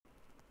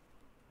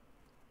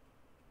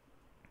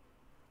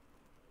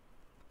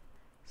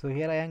So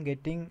here I am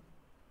getting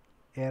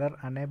error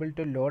unable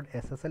to load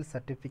SSL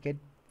certificate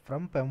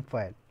from PEM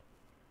file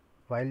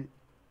while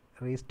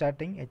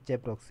restarting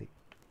HAProxy.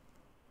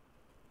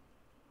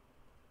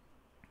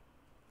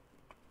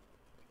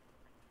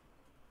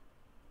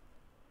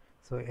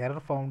 So error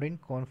found in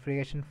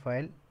configuration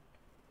file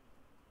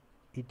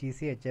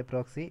etc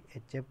HAProxy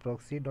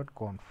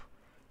haproxy.conf.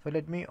 So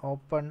let me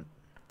open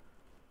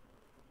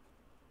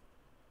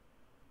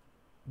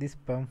this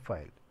PEM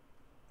file.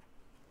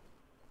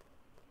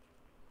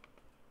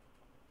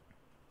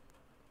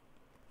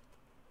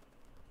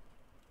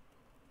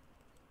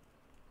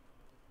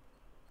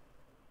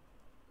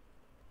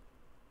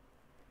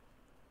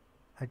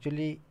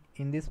 Actually,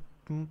 in this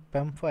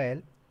PEM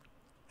file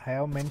I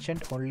have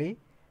mentioned only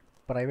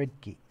private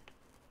key.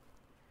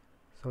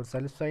 So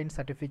self-signed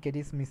certificate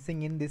is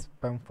missing in this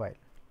PEM file.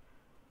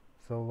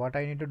 So what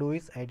I need to do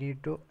is I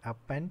need to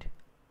append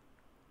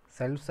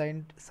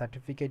self-signed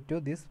certificate to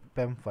this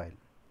PEM file.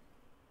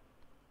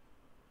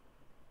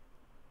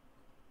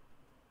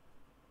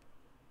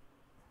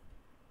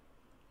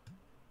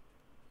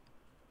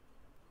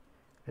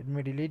 Let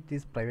me delete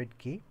this private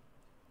key.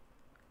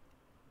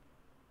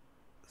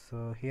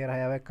 So here I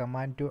have a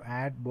command to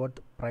add both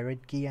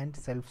private key and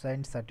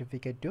self-signed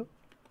certificate to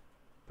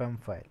PEM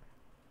file.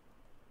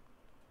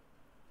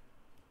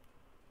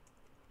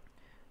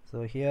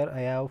 So here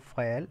I have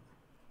file.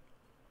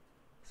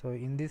 So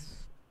in this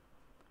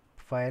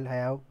file I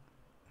have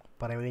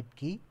private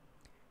key,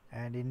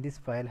 and in this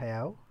file I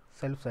have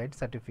self-signed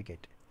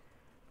certificate.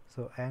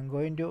 So I am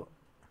going to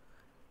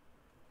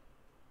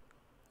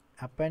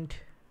append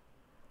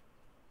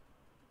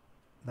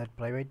that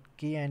private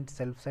key and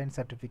self-signed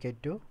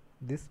certificate to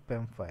this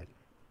PEM file.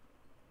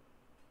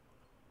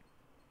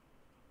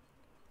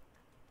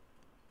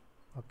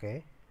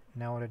 Okay,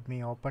 now let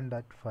me open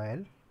that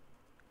file.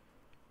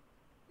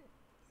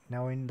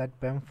 Now in that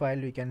PEM file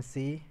we can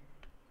see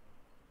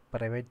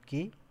private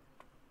key,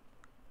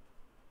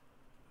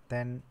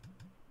 then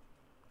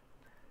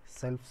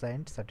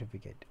self-signed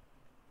certificate.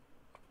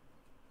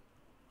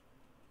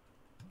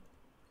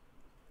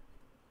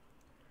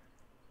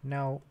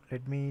 Now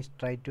let me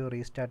try to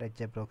restart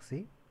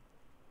HAProxy.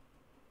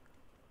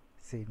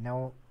 See,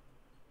 now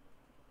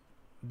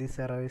this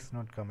error is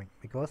not coming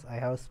because I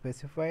have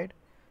specified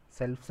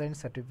self-signed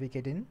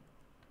certificate in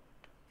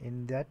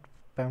that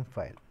PEM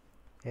file.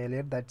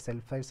 Earlier that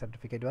self-signed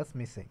certificate was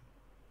missing.